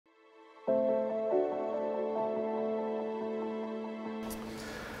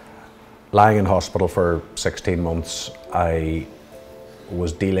Lying in hospital for 16 months, I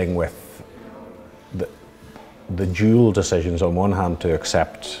was dealing with the dual decisions. On one hand, to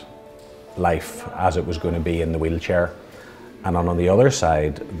accept life as it was going to be in the wheelchair, and on the other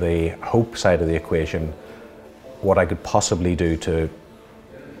side, the hope side of the equation, what I could possibly do to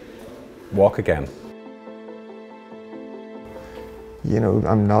walk again. You know,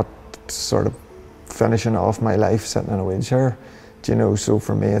 I'm not sort of finishing off my life sitting in a wheelchair, you know, so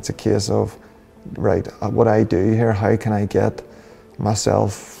for me it's a case of, right, what I do here, how can I get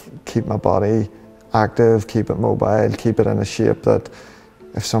myself, keep my body active, keep it mobile, keep it in a shape that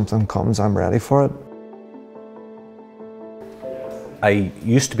if something comes, I'm ready for it. I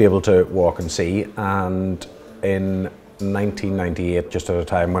used to be able to walk and see, and in 1998, just at a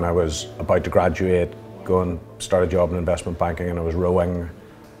time when I was about to graduate, go and start a job in investment banking, and I was rowing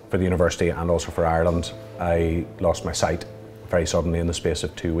for the university and also for Ireland, I lost my sight very suddenly in the space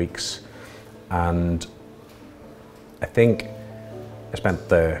of 2 weeks. And I think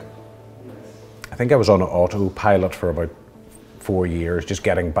I was on autopilot for about 4 years, just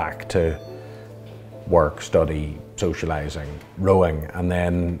getting back to work, study, socializing, rowing, and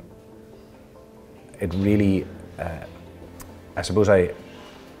then it really, I suppose I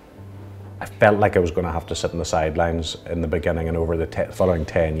felt like I was going to have to sit on the sidelines in the beginning, and over the following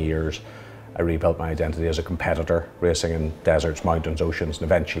 10 years, I rebuilt my identity as a competitor, racing in deserts, mountains, oceans, and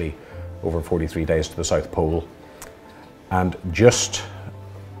eventually over 43 days to the South Pole. And just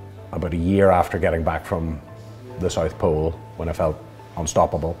about a year after getting back from the South Pole, when I felt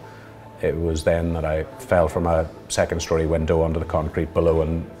unstoppable, it was then that I fell from a second-storey window onto the concrete below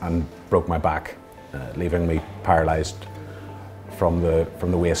and broke my back, leaving me paralysed from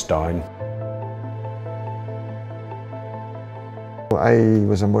the waist down. I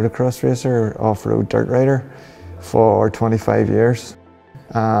was a motocross racer, off-road dirt rider for 25 years,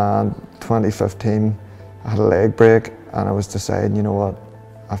 and 2015 I had a leg break and I was deciding, you know what,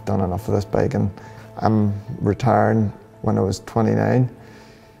 I've done enough of this biking. I'm retiring when I was 29.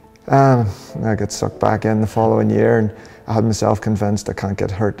 I got sucked back in the following year, and I had myself convinced I can't get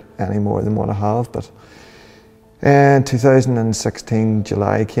hurt any more than what I have. But in 2016,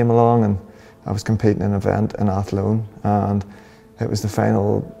 July came along and I was competing in an event in Athlone, and it was the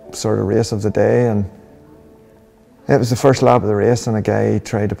final sort of race of the day, and it was the first lap of the race, and a guy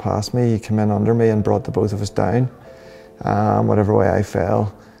tried to pass me. He came in under me and brought the both of us down. Whatever way I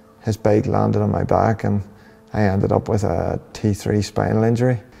fell, his bike landed on my back and I ended up with a T3 spinal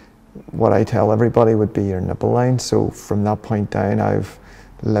injury. What I tell everybody would be your nipple line, so from that point down I've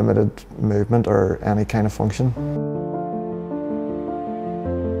limited movement or any kind of function.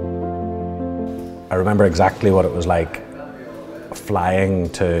 I remember exactly what it was like flying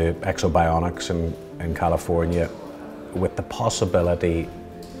to Exobionics in California with the possibility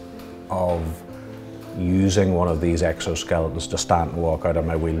of using one of these exoskeletons to stand and walk out of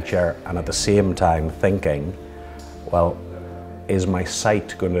my wheelchair, and at the same time thinking, well, is my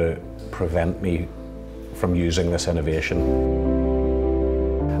sight going to prevent me from using this innovation?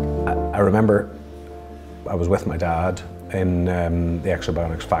 I remember I was with my dad in the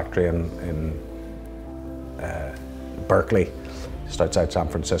Exobionics factory in Berkeley, just outside San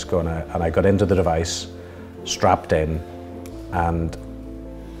Francisco, and I got into the device, strapped in, and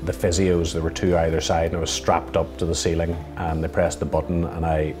the physios, there were two either side, and I was strapped up to the ceiling, and they pressed the button and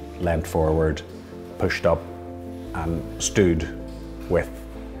I leant forward, pushed up and stood with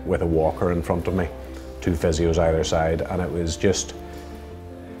a walker in front of me, two physios either side, and it was just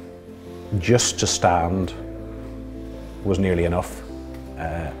to stand was nearly enough.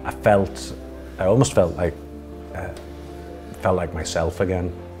 I almost felt like myself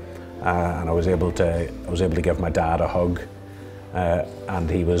again, and I was able to give my dad a hug. And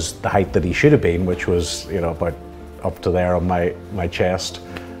he was the height that he should have been, which was, you know, about up to there on my chest,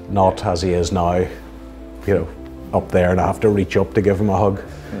 not as he is now, you know, up there, and I have to reach up to give him a hug.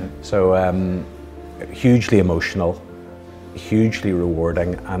 So hugely emotional, hugely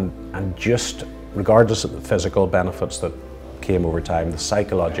rewarding, and just regardless of the physical benefits that came over time, the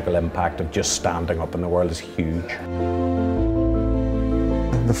psychological impact of just standing up in the world is huge.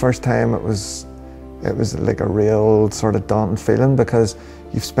 The first time it was like a real sort of daunting feeling, because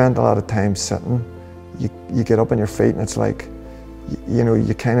you've spent a lot of time sitting. You get up on your feet and it's like, you know,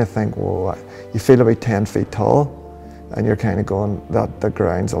 you kind of think, whoa, you feel about 10 feet tall, and you're kind of going, that the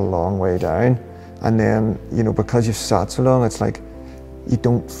ground's a long way down. And then, you know, because you've sat so long, it's like you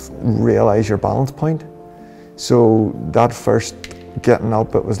don't realise your balance point. So that first getting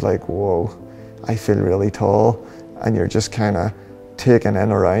up, it was like, whoa, I feel really tall, and you're just kind of taken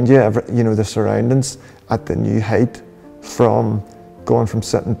in around you, you know, the surroundings at the new height from going from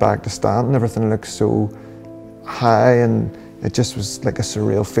sitting back to standing, everything looked so high, and it just was like a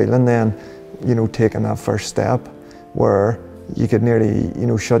surreal feeling then, you know, taking that first step where you could nearly, you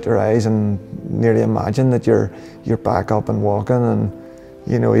know, shut your eyes and nearly imagine that you're back up and walking. And,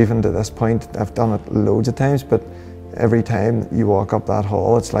 you know, even to this point, I've done it loads of times, but every time you walk up that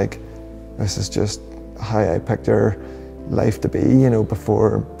hall, it's like, this is just how I picture life to be, you know,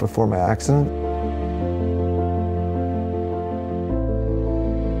 before my accident.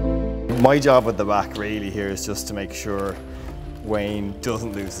 My job at the back really here is just to make sure Wayne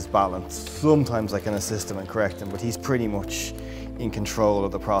doesn't lose his balance. Sometimes I can assist him and correct him, but he's pretty much in control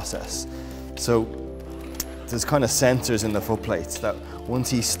of the process. So there's kind of sensors in the foot plates that once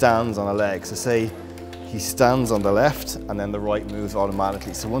he stands on a leg, so say he stands on the left and then the right moves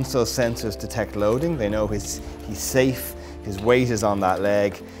automatically. So once those sensors detect loading, they know he's safe, his weight is on that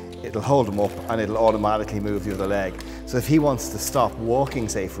leg, it'll hold him up and it'll automatically move the other leg. So if he wants to stop walking,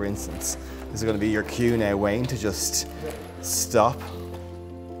 say for instance, this is going to be your cue now, Wayne, to just stop.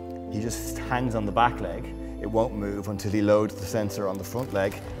 He just hangs on the back leg. It won't move until he loads the sensor on the front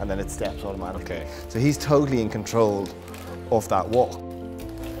leg and then it steps automatically. Okay. So he's totally in control of that walk.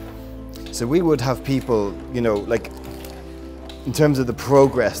 So we would have people, you know, like in terms of the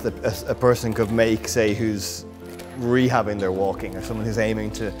progress that a person could make, say who's rehabbing their walking or someone who's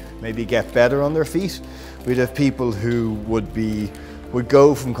aiming to maybe get better on their feet, we'd have people who would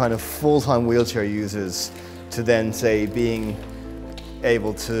go from kind of full-time wheelchair users to then say being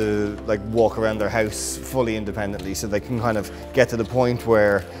able to like walk around their house fully independently, so they can kind of get to the point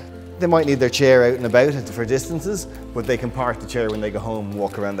where they might need their chair out and about for distances, but they can park the chair when they go home and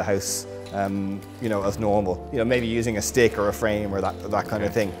walk around the house, you know, as normal. You know, maybe using a stick or a frame or that kind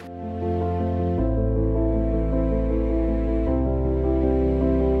of thing.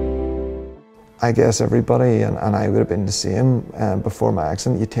 I guess everybody, and I would have been the same before my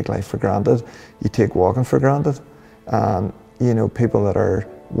accident, you take life for granted, you take walking for granted. And you know, people that are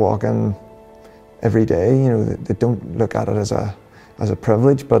walking every day, you know, they don't look at it as a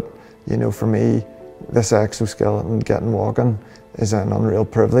privilege, but you know, for me, this exoskeleton, getting walking, is an unreal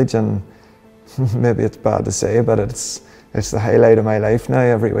privilege, and maybe it's bad to say, but it's the highlight of my life now.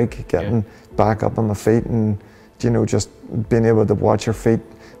 Every week, getting back up on my feet, and you know, just being able to watch your feet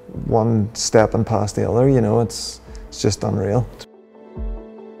one stepping past the other, you know, it's just unreal.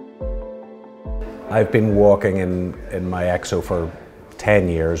 I've been walking in my Exo for 10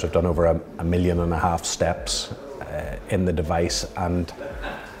 years. I've done over 1.5 million steps in the device, and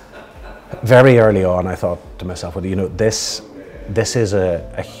very early on I thought to myself, well, you know, this is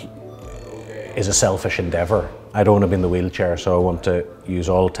a selfish endeavour. I don't want to be in the wheelchair, so I want to use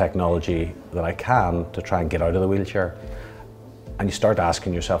all technology that I can to try and get out of the wheelchair. And you start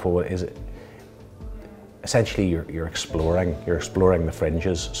asking yourself, well, is it? Essentially, you're exploring the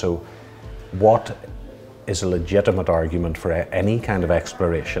fringes. So, what is a legitimate argument for any kind of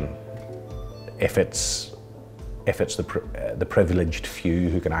exploration? If it's the privileged few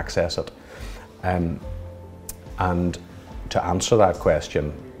who can access it, and to answer that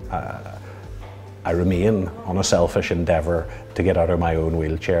question, I remain on a selfish endeavour to get out of my own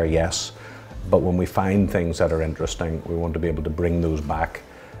wheelchair. Yes. But when we find things that are interesting, we want to be able to bring those back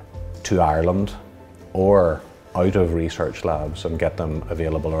to Ireland or out of research labs and get them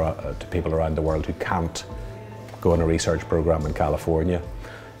available to people around the world who can't go on a research program in California.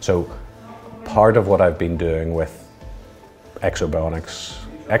 So part of what I've been doing with exobionics,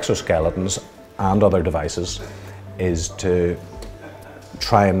 exoskeletons and other devices is to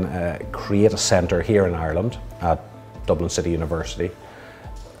try and create a centre here in Ireland at Dublin City University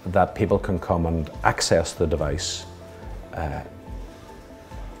that people can come and access the device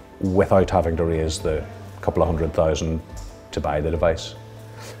without having to raise the couple of $100,000 to buy the device.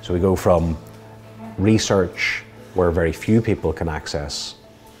 So we go from research where very few people can access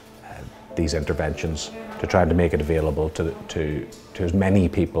these interventions to trying to make it available to as many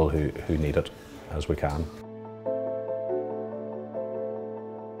people who need it as we can.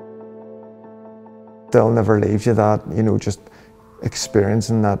 They'll never leave you that, you know, just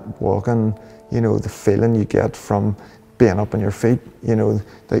experiencing that walking, you know, the feeling you get from being up on your feet, you know,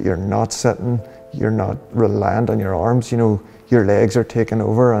 that you're not sitting, you're not reliant on your arms, you know, your legs are taking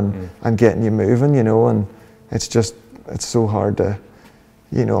over and getting you moving, you know, and it's so hard to,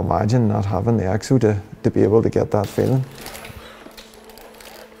 you know, imagine not having the Exo to be able to get that feeling.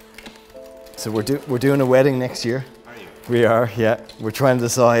 So we're doing a wedding next year. Are you? We are, yeah. We're trying to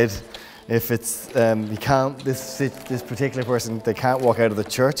decide if it's, you can't, this particular person, they can't walk out of the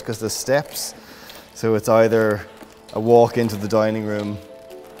church because there's steps. So it's either a walk into the dining room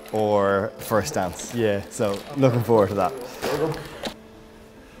or first dance. Yeah, so looking forward to that.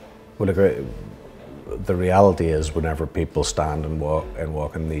 Well, the reality is whenever people stand and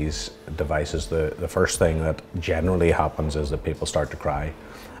walk in these devices, the first thing that generally happens is that people start to cry.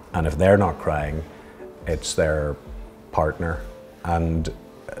 And if they're not crying, it's their partner. And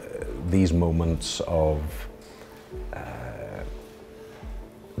these moments of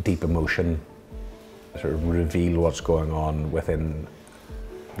deep emotion sort of reveal what's going on within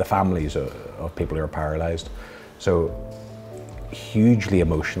the families of people who are paralysed. So hugely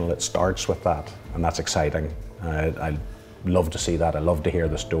emotional, it starts with that, and that's exciting. I love to see that, I love to hear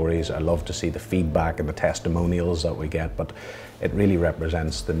the stories, I love to see the feedback and the testimonials that we get, but it really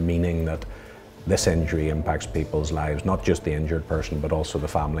represents the meaning that this injury impacts people's lives, not just the injured person, but also the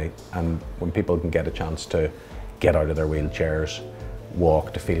family. And when people can get a chance to get out of their wheelchairs,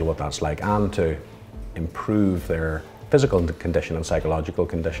 walk, to feel what that's like, and to improve their physical condition and psychological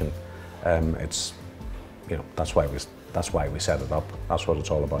condition, it's, you know, that's why we set it up. That's what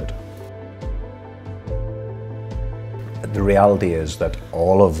it's all about. The reality is that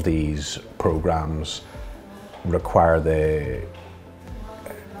all of these programs require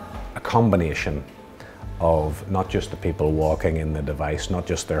a combination of not just the people walking in the device, not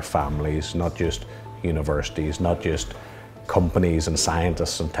just their families, not just universities, not just companies and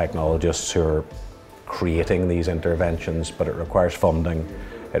scientists and technologists who are creating these interventions, but it requires funding.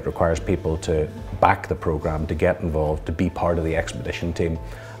 It requires people to back the program, to get involved, to be part of the expedition team,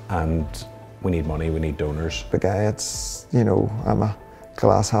 and we need money, we need donors. The guy, it's, you know, I'm a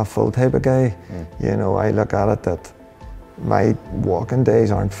glass half full type of guy. You know, I look at it that my walking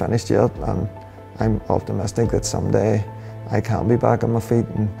days aren't finished yet, and I'm optimistic that someday I can be back on my feet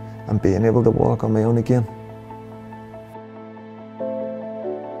and being able to walk on my own again.